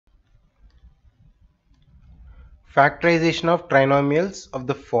Factorization of trinomials of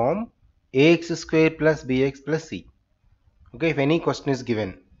the form Ax2+Bx+C. Okay, if any question is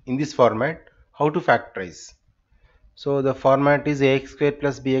given in this format, how to factorize? So the format is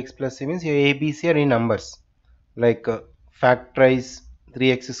Ax2+Bx+C means your A, B, C are in numbers. Like factorize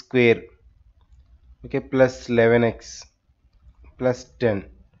 3x square, okay, plus 11x plus 10.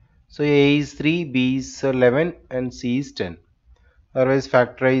 So A is 3, B is 11 and C is 10. Otherwise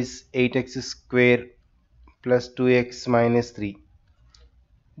factorize 8x square plus 2x minus 3.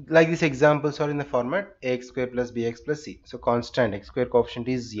 Like these examples are in the format Ax2+Bx+C. So constant x square coefficient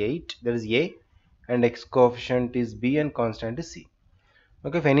is 8, that is A, and x coefficient is B and constant is C.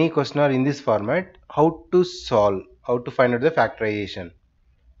 Okay, if any question are in this format, how to solve, how to find out the factorization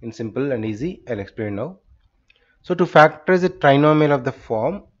in simple and easy, I'll explain now. So to factorize a trinomial of the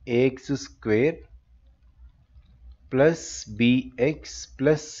form Ax square plus Bx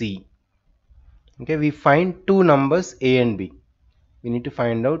plus C, okay, we find two numbers A and B. We need to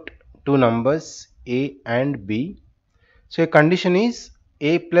find out two numbers A and B. So a condition is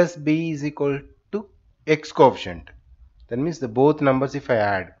A plus B is equal to x coefficient. That means the both numbers if I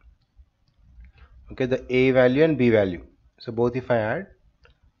add, okay, the A value and B value. So both if I add,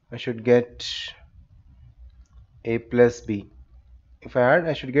 I should get A plus B. If I add,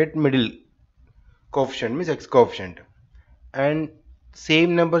 I should get middle coefficient, means x coefficient. And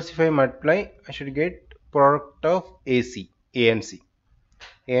same numbers if I multiply, I should get product of A and C.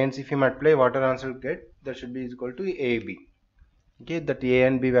 A and C if you multiply, whatever answer you get, that should be equal to AB. Okay, that A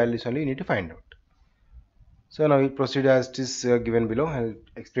and B values only you need to find out. So now we proceed as it is given below. I'll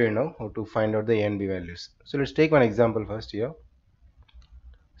explain now how to find out the A and B values. So let's take one example first here.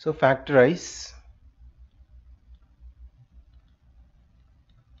 So factorize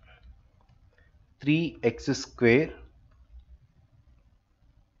 3x square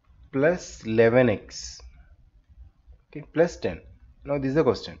plus 11x, okay, plus 10. Now this is the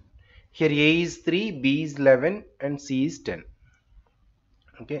question. Here A is 3, B is 11 and C is 10.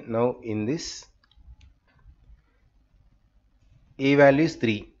 Okay, now in this A value is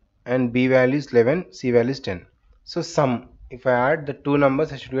 3 and B value is 11, C value is 10. So sum, if I add the two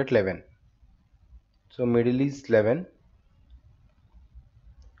numbers, I should get 11. So middle is 11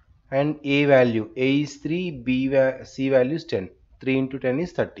 and A value, A is 3, C value is 10. 3 into 10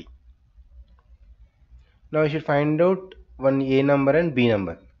 is 30. Now I should find out one A number and B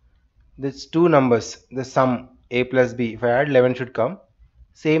number. There's two numbers, the sum A plus B, if I add 11 should come.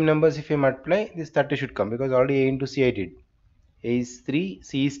 Same numbers if I multiply, this 30 should come because already A into C I did. A is 3,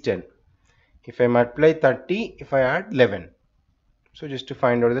 C is 10. If I multiply 30, if I add 11. So just to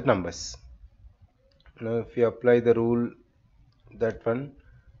find out the numbers. Now if you apply the rule, that one,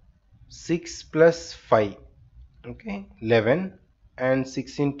 6 plus 5, okay, 11, and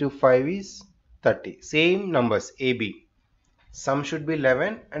 6 into 5 is 30. Same numbers A, B. Sum should be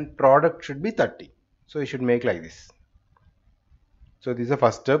 11 and product should be 30. So you should make like this. So this is the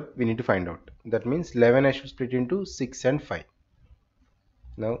first step we need to find out. That means 11 I should split into 6 and 5.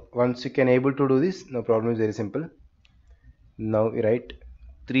 Now once you can able to do this, no problem, is very simple. Now we write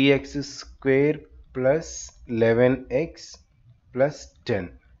 3x square plus 11x plus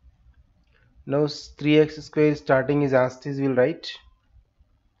 10. Now 3x square starting is as it is, we'll write,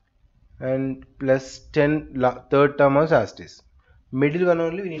 and plus 10 third term as it is. Middle one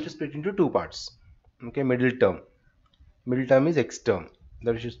only we need to split into two parts. Okay, middle term is x term,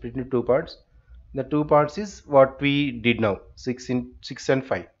 that we should split into two parts. The two parts is what we did now, 6 and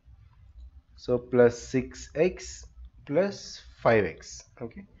 5. So plus 6x plus 5x.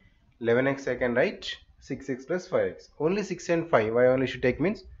 Okay, 11x I can write, 6x plus 5x. Only 6 and 5 I only should take,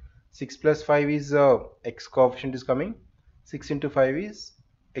 means 6 plus 5 is x coefficient is coming, 6 into 5 is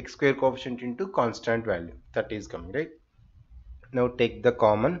x square coefficient into constant value, 30 is coming, right? Now take the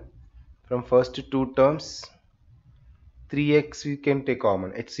common from first two terms. 3x we can take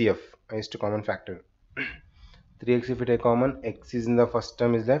common, HCF, I used to common factor. 3x if we take common, x is in the first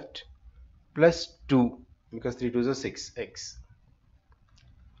term is left, plus 2 because 3 2s are 6x,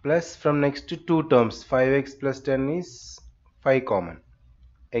 plus from next to two terms, 5x plus 10 is 5 common,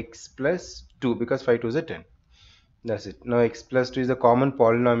 x plus 2 because 5 2s are 10. That's it. Now x plus 2 is a common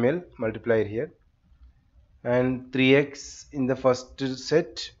polynomial multiplier here, and 3x in the first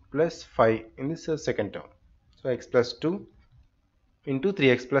set plus 5 in this second term. So x plus 2 into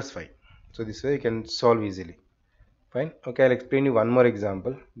 3x plus 5. So this way you can solve easily. Fine. Okay, I'll explain you one more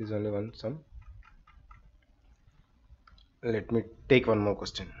example. This is only one sum. Let me take one more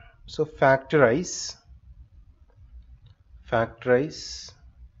question. So factorize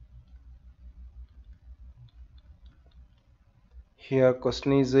here,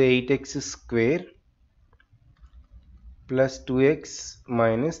 question is 8x square plus 2x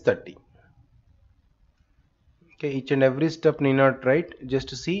minus 30. Okay, each and every step need not write, just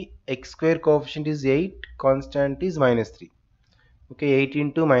to see x square coefficient is 8, constant is minus 3. Okay, 8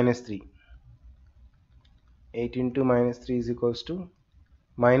 into minus 3. 8 into minus 3 is equals to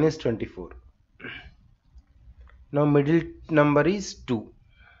minus 24. Now middle number is 2.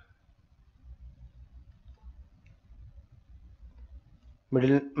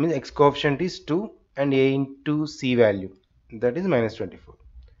 Middle means x coefficient is 2 and a into c value, that is minus 24.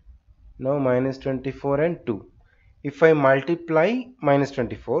 Now minus 24 and 2. If I multiply minus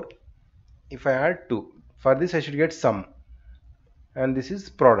 24, if I add 2, for this I should get sum, and this is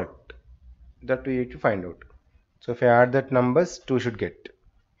product that we need to find out. So if I add that numbers, 2 should get,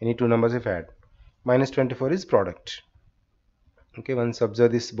 any two numbers if I add. Minus 24 is product. Okay, once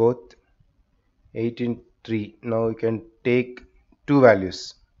observe this both, 8 into 3. Now you can take two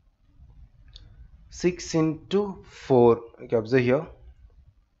values. 6 into 4. Okay, observe here.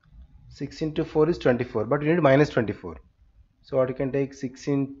 6 into 4 is 24, but we need minus 24. So what you can take, 6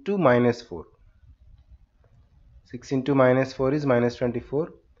 into minus 4. 6 into minus 4 is minus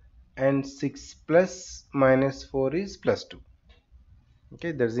 24, and 6 plus minus 4 is plus 2.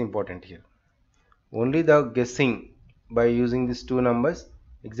 Okay, that's important here. Only the guessing by using these two numbers,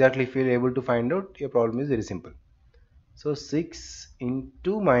 exactly if you are able to find out, your problem is very simple. So 6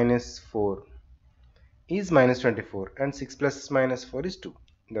 into minus 4 is minus 24, and 6 plus minus 4 is 2.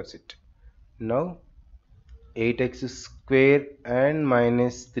 That's it. Now 8x square and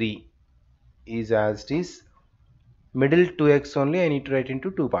minus 3 is as it is. Middle 2x only I need to write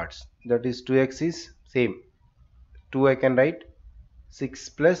into two parts. That is 2x is same. 2 I can write 6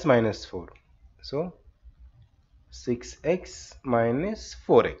 plus minus 4. So 6x minus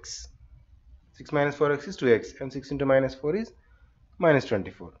 4x. 6 minus 4x is 2x, and 6 into minus 4 is minus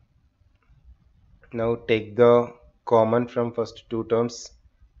 24. Now take the common from first two terms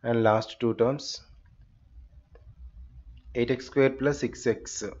and last two terms. 8x square plus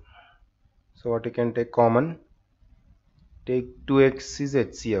 6x. So what you can take common? Take 2x is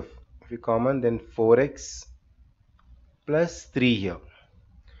HCF. If you common, then 4x plus 3 here.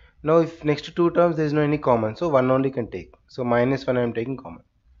 Now if next to two terms there is no any common, so 1 only can take. So minus 1 I am taking common.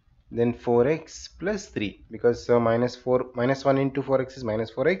 Then 4x plus 3, because minus 1 into 4x is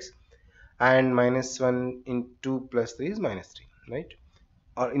minus 4x, and minus 1 into plus 3 is minus 3, right?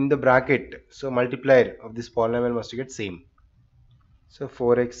 Or in the bracket, so multiplier of this polynomial must get same. So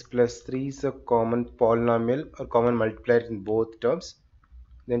 4x plus 3 is a common polynomial or common multiplier in both terms.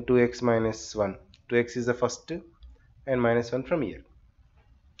 Then 2x minus 1. 2x is the first and minus 1 from here.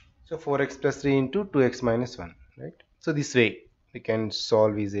 So 4x plus 3 into 2x minus 1, right? So this way we can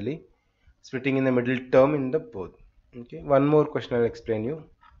solve easily, splitting in the middle term in the both. Okay, one more question I'll explain you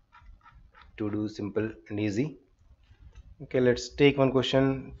to do simple and easy. Okay, let's take one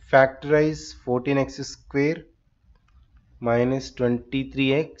question. Factorize 14x square minus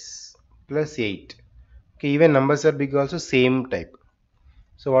 23x plus 8. Okay, even numbers are big also, same type.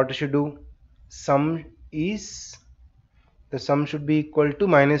 So what you should do? The sum should be equal to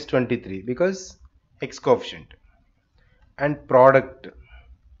minus 23 because x coefficient, and product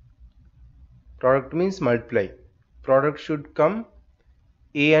means multiply. Product should come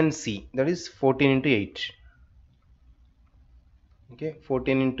a and c, that is 14 into 8. Okay,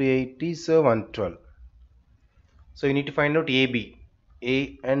 14 into 8 is 112. So you need to find out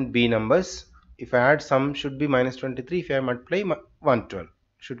a and b numbers. If I add, sum should be minus 23. If I multiply, 112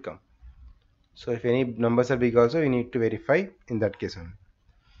 should come. So if any numbers are big also, you need to verify in that case only.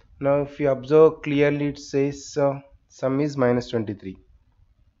 Now if you observe clearly, it says sum is minus 23.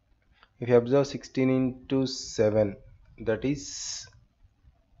 If you observe 16 into 7, that is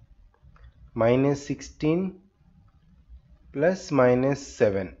minus 16 plus minus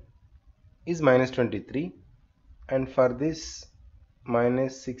 7 is minus 23, and for this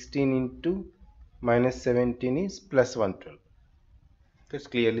minus 16 into minus 17 is plus 112. That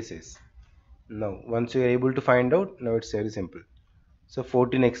clearly says. Now once you are able to find out, now it's very simple. So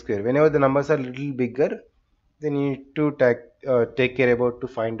 14x square, whenever the numbers are little bigger, then you need to take care about to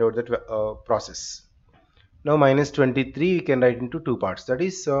find out that process. Now minus 23 we can write into two parts, that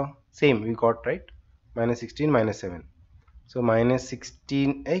is same we got, right? Minus 16 minus 7. So minus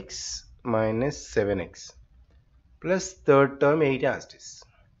 16x minus 7x plus third term 8 as it is.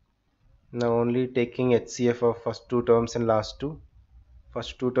 Now only taking HCF of first two terms and last two.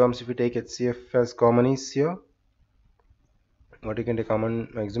 First two terms, if you take HCF as common is here, what you can take common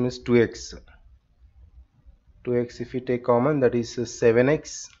maximum is 2x. 2x if you take common, that is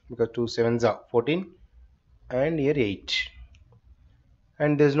 7x, because 2 7s are 14, and here 8.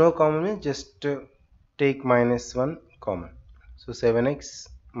 And there's no common means just take minus 1 common. So 7x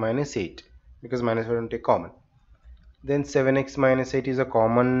minus 8, because minus 1 don't take common. Then 7x minus 8 is a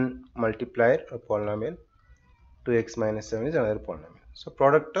common multiplier, a polynomial. 2x minus 7 is another polynomial. So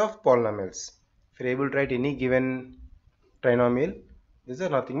product of polynomials. If you're able to write any given trinomial, these are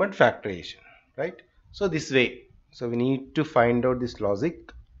nothing but factorization, right? So this way, so we need to find out this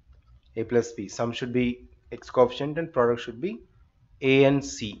logic. A plus b, sum should be x coefficient and product should be a and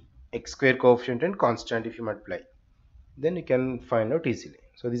c, x square coefficient and constant. If you multiply, then you can find out easily.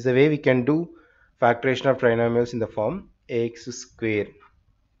 So this is the way we can do factorization of trinomials in the form ax square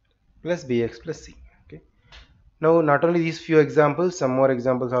plus bx plus c. Okay. Now not only these few examples, some more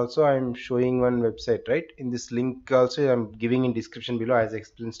examples also I am showing one website, right? In this link also I am giving in description below as I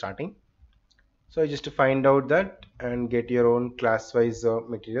explained starting. So just to find out that and get your own class wise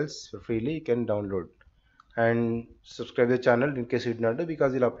materials for freely, you can download and subscribe the channel in case you did not do,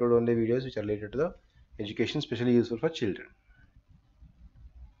 because you'll upload only videos which are related to the education, especially useful for children.